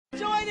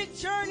to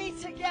journey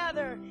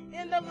together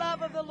in the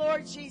love of the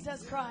Lord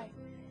Jesus Christ.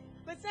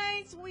 But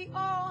saints, we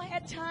all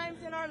at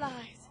times in our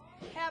lives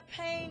have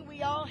pain,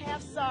 we all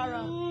have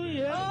sorrow.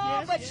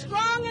 But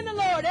strong in the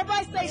Lord.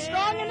 Everybody say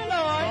strong in the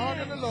Lord. Strong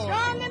in the Lord.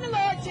 Strong in the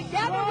Lord.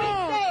 Together we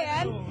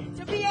stand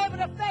to be able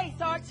to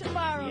face our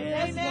tomorrows.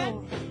 Amen.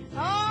 Lord.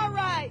 All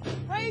right.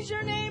 Praise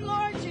your name,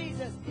 Lord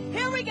Jesus.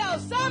 Here we go.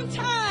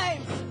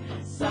 Sometimes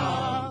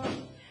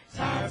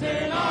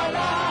in our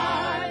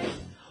lives,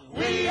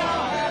 we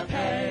all have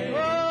pain.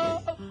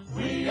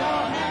 We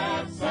all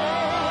have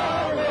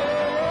sorrow.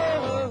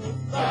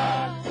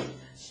 But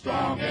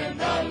strong in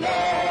the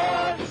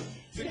Lord,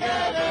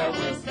 together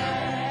we'll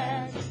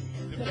stand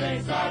to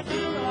face our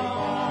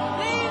tomorrow.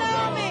 Lean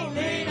on me,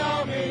 lean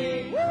on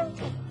me.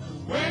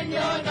 When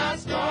you're not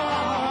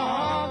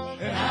strong,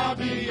 and I'll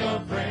be your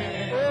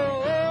friend.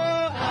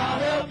 I'll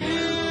help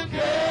you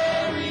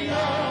carry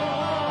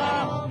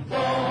on.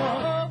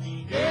 For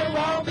it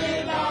won't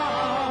be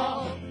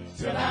long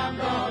till I'm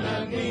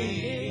gonna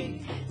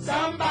need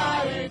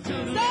somebody to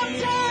lean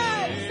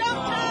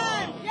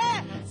on.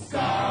 Yeah.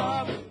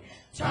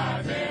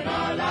 Sometimes in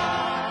our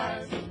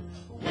lives,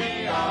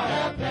 we all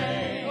have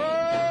pain.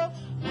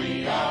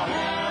 We all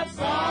have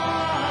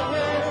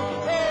sorrow.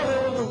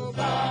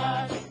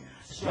 But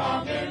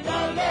strong in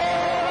the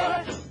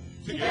Lord,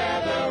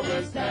 together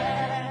we'll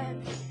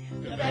stand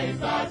to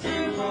face our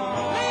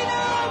tomorrow. Lean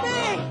on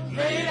me,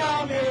 lean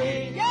on me.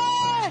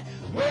 Yeah.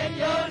 When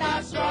you're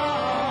not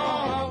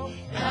strong,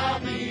 I'll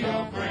be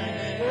your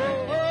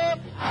friend.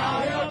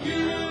 I'll help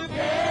you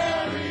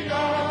carry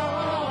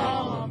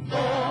on.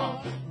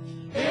 For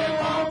it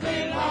won't be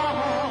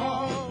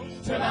long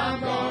till I'm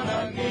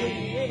gonna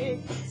need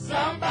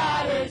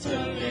somebody to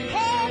lean.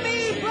 Call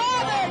me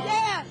brother,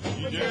 yeah.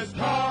 You just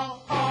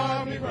call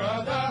on me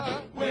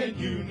brother when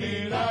you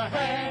need a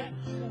hand.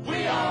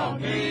 We all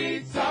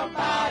need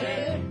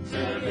somebody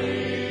to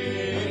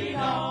lean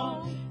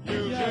on.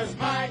 You just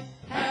might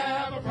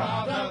have a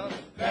problem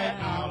that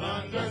I'll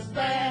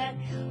understand.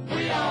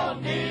 We all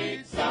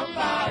need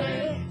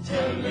somebody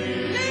to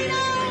lean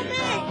on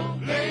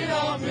me. Lean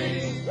on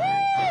me.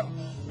 Woo!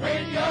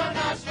 When you're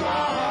not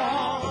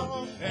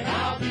strong, and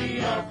I'll be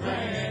your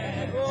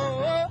friend.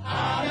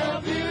 I'll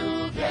help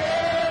you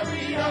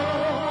carry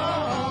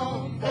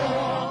on.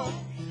 For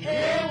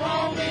it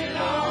won't be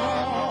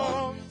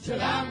long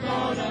till I'm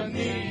gonna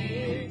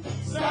need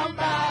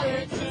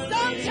somebody to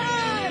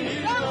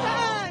lean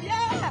on.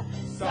 Yeah.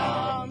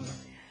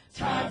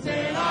 Sometimes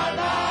in our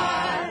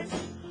lives,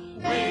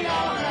 we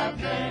all have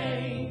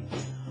pain.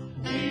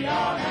 We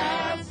all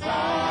have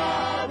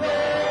sorrow.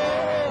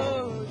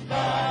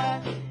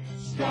 But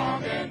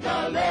strong in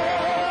the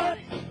Lord,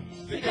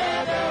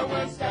 together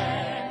we'll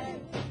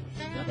stand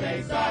to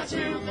face our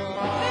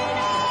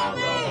tomorrow.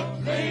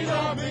 Lean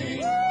on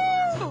me.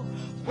 Woo!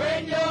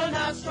 When you're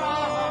not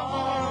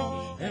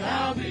strong, and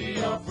I'll be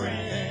your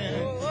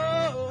friend.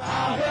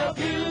 I'll help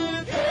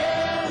you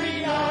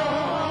carry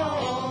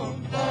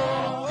on.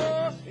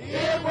 For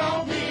it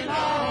won't be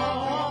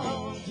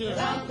long till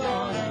I'm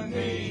gonna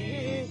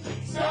need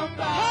somebody.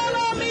 Call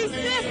on me,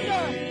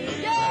 sister.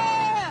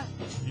 Yeah.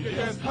 You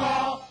just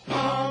call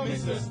on me,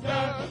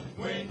 sister,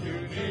 when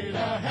you need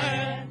a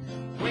hand.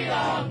 We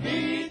all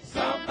need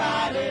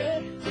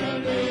somebody to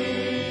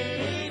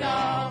lean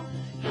on.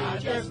 I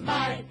just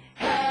might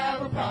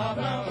have a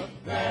problem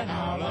that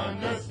I'll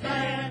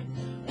understand.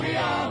 We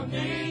all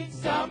need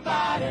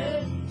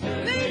somebody to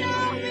lean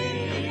on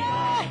me.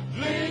 Yeah.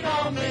 Lean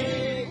on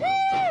me.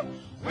 Woo!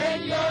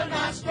 When you're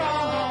not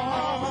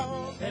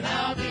strong, and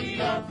I'll be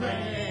your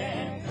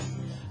friend.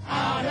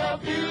 I'll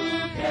help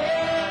you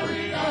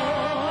carry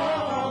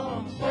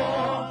on.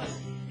 For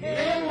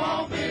it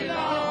won't be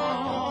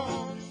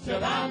long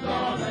till I'm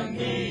gonna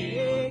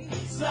need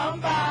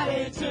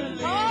somebody to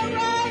lean. All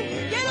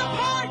right, get a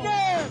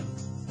partner.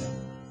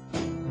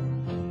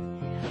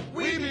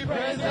 We be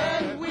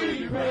present, we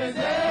be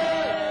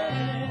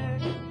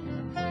present.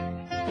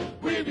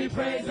 We be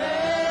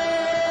present.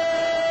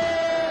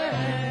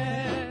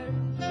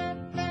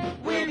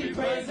 We be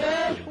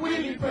present, we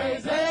be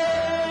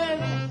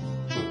present.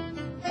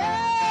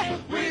 Yeah,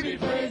 we be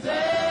present.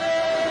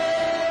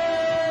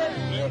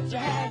 Lift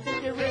your hands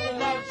if you really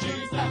love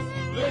Jesus.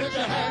 Lift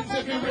your hands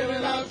if you really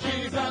love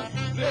Jesus.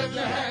 Lift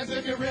your hands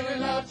if you really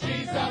love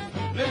Jesus.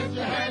 Lift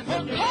your hands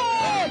if you really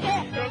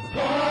love Jesus.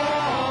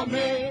 Call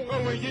me.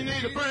 Oh, when you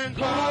need a friend,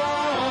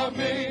 call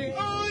me.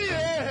 Oh,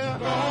 yeah.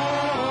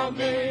 Call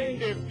me.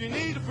 If you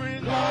need a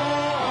friend,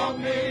 call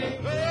me.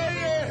 Oh,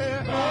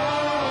 yeah.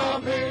 Call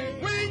me.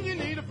 When you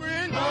need a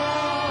friend,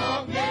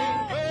 call me.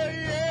 Oh,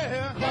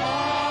 yeah.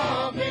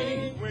 Call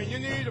me. When you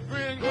need a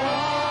friend,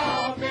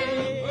 call me.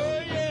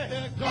 Oh,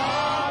 yeah.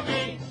 Call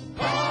me.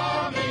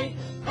 Call me.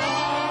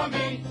 Call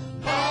me.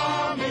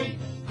 Call me.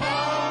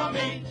 Call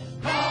me.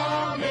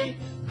 Call me. Call me.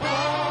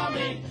 Call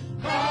me.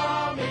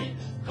 Call me.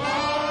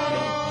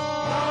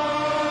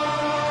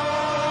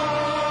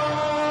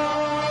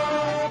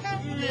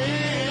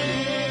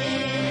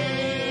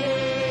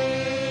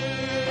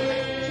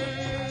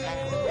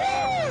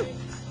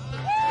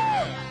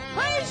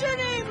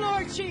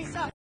 Lord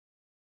Jesus.